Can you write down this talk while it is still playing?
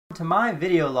to my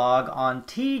video log on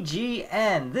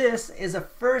TGN. This is a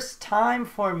first time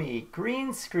for me,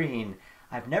 green screen.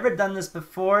 I've never done this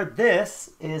before. This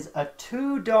is a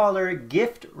 $2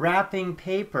 gift wrapping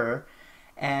paper,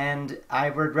 and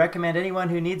I would recommend anyone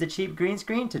who needs a cheap green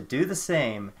screen to do the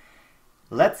same.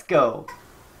 Let's go.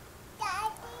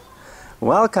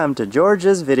 Welcome to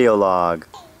George's video log,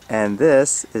 and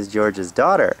this is George's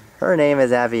daughter. Her name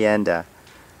is Avienda.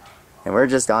 And we're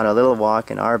just on a little walk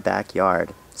in our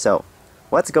backyard. So,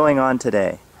 what's going on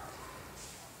today?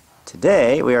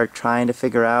 Today we are trying to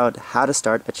figure out how to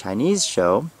start a Chinese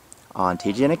show on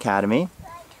TGN Academy.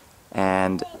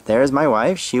 And there's my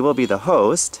wife. She will be the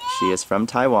host. She is from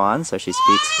Taiwan, so she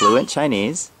speaks fluent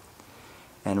Chinese.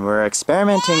 And we're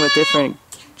experimenting with different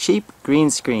cheap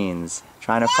green screens,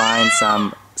 trying to find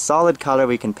some solid color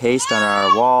we can paste on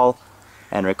our wall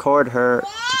and record her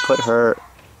to put her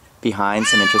behind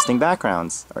some interesting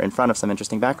backgrounds, or in front of some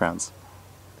interesting backgrounds.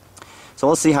 So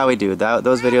we'll see how we do.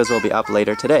 Those videos will be up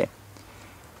later today.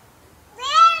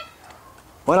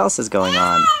 What else is going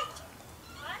on?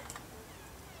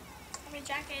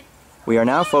 We are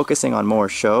now focusing on more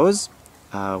shows.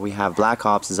 We have Black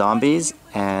Ops Zombies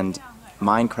and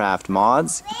Minecraft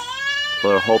mods.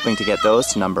 We're hoping to get those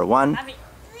to #1.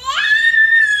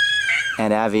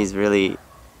 And Avi's really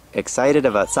excited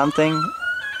about something.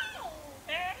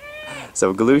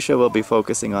 So Galusha will be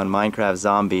focusing on Minecraft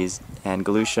Zombies, and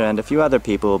Galusha and a few other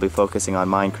people will be focusing on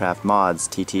Minecraft mods,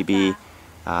 TTB,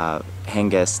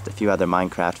 Hengist, a few other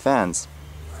Minecraft fans.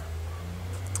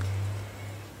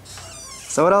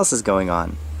 So what else is going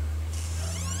on?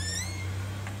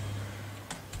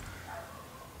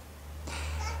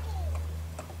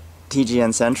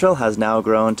 TGN Central has now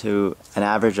grown to an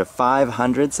average of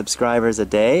 500 subscribers a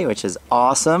day, which is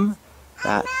awesome.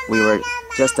 We were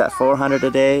just at 400 a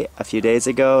day a few days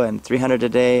ago and 300 a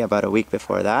day about a week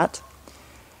before that.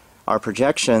 Our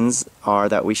projections are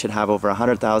that we should have over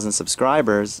 100,000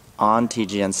 subscribers on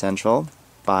TGN Central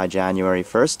by January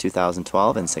 1st,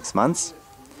 2012, in 6 months,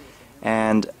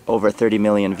 and over 30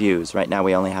 million views. Right now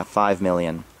we only have 5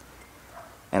 million.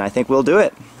 And I think we'll do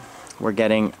it. We're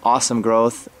getting awesome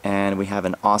growth and we have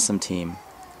an awesome team.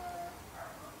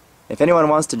 If anyone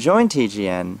wants to join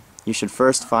TGN, you should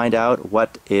first find out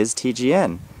what is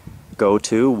TGN. Go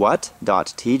to what.tgn.tv.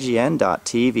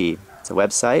 It's a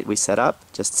website we set up,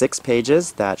 just 6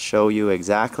 pages that show you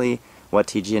exactly what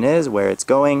TGN is, where it's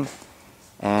going,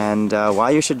 and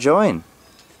why you should join.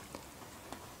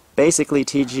 Basically,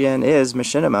 TGN is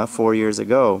Machinima 4 years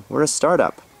ago. We're a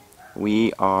startup.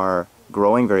 We are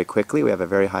growing very quickly, we have a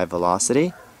very high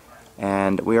velocity,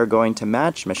 and we are going to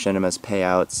match Machinima's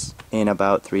payouts in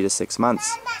about 3 to 6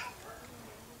 months.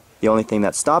 The only thing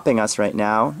that's stopping us right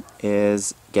now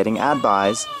is getting ad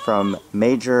buys from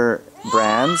major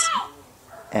brands,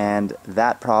 and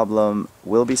that problem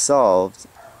will be solved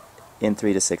in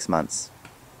 3 to 6 months.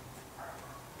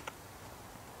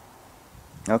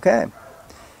 Okay.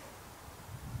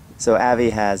 So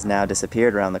Avi has now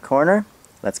disappeared around the corner.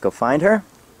 Let's go find her.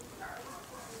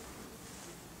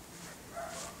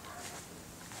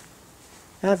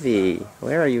 Avi,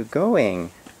 where are you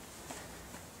going?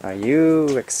 Are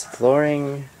you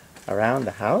exploring around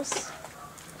the house?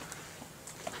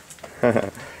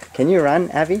 Can you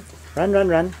run, Avi? Run, run,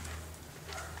 run.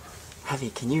 Avi,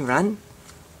 can you run?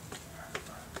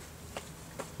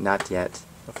 Not yet.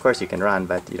 Of course you can run,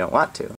 but you don't want to.